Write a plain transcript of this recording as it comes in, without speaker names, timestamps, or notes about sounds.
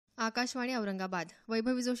आकाशवाणी औरंगाबाद.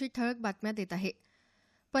 वैभवी जोशी ठळक बातम्या देत आहे.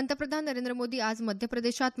 पंतप्रधान नरेंद्र मोदी आज मध्य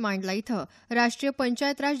प्रदेशात मांडला इथं राष्ट्रीय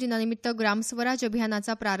पंचायत राज दिनानिमित्त ग्रामस्वराज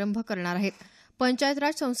अभियानाचा प्रारंभ करणार आहेत. पंचायत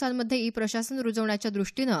राज संस्थांमध्ये ई प्रशासन रुजवण्याच्या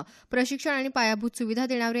दृष्टीनं प्रशिक्षण आणि पायाभूत सुविधा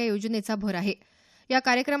देणाऱ्या या योजनेचा भर आहे. या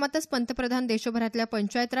कार्यक्रमातच पंतप्रधान देशभरातल्या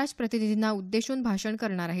पंचायत राज प्रतिनिधींना उद्देशून भाषण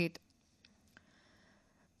करणार आहेत.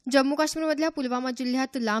 जम्मू काश्मीरमधल्या पुलवामा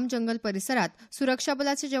जिल्ह्यात लांब जंगल परिसरात सुरक्षा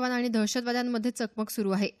बलाचे जवान आणि दहशतवाद्यांमध्ये चकमक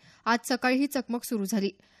सुरू आहे. आज सकाळी ही चकमक सुरू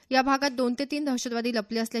झाली. या भागात 2 ते 3 दहशतवादी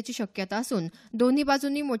लपले असल्याची शक्यता असून दोन्ही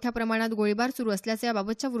बाजूंनी मोठ्या प्रमाणात गोळीबार सुरू असल्याचं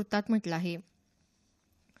याबाबतच्या वृत्तात म्हटलं आहे.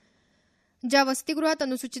 ज्या वसतिगृहात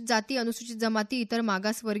अनुसूचित जाती, अनुसूचित जमाती, इतर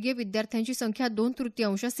मागासवर्गीय विद्यार्थ्यांची संख्या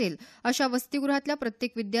 2/3 असेल अशा वसतिगृहातला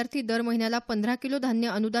प्रत्येक विद्यार्थी दर महिन्याला 15 किलो धान्य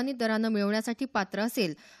अनुदानित दरानं मिळवण्यासाठी पात्र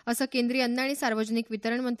असेल, असं केंद्रीय अन्न आणि सार्वजनिक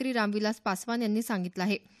वितरण मंत्री रामविलास पासवान यांनी सांगितलं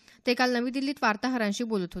आहे. ते काल नवी दिल्लीत वार्ताहरांशी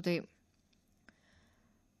बोलत होते.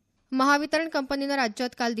 महावितरण कंपनीनं राज्यात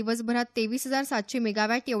काल दिवसभरात 23,700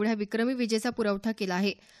 मेगावॅट एवढ्या विक्रमी विजेचा पुरवठा केला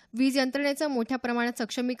आहे. वीज यंत्रणेचं मोठ्या प्रमाणात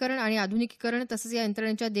सक्षमीकरण आणि आधुनिकीकरण तसंच या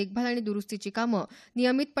यंत्रणेच्या देखभाल आणि दुरुस्तीची कामं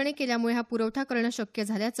नियमितपणे केल्यामुळे हा पुरवठा करणं शक्य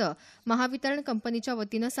झाल्याचं महावितरण कंपनीच्या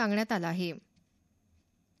वतीनं सांगण्यात आलं आहे.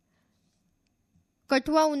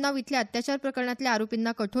 कठुआ उन्नाव इथल्या अत्याचार प्रकरणातल्या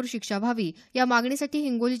आरोपींना कठोर शिक्षा व्हावी या मागणीसाठी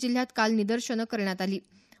हिंगोली जिल्ह्यात काल निदर्शनं करण्यात आली.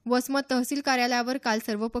 वसमत तहसील कार्यालयावर काल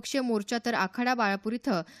सर्वपक्षीय मोर्चा तर आखाडा बाळापूर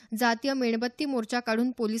इथं जातीय मेणबत्ती मोर्चा काढून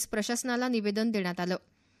पोलीस प्रशासनाला निवेदन देण्यात आलं.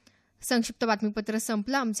 संक्षिप्त बातमीपत्र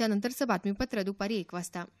संपलं. आमच्या नंतरचं बातमीपत्र दुपारी 1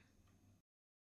 वाजता.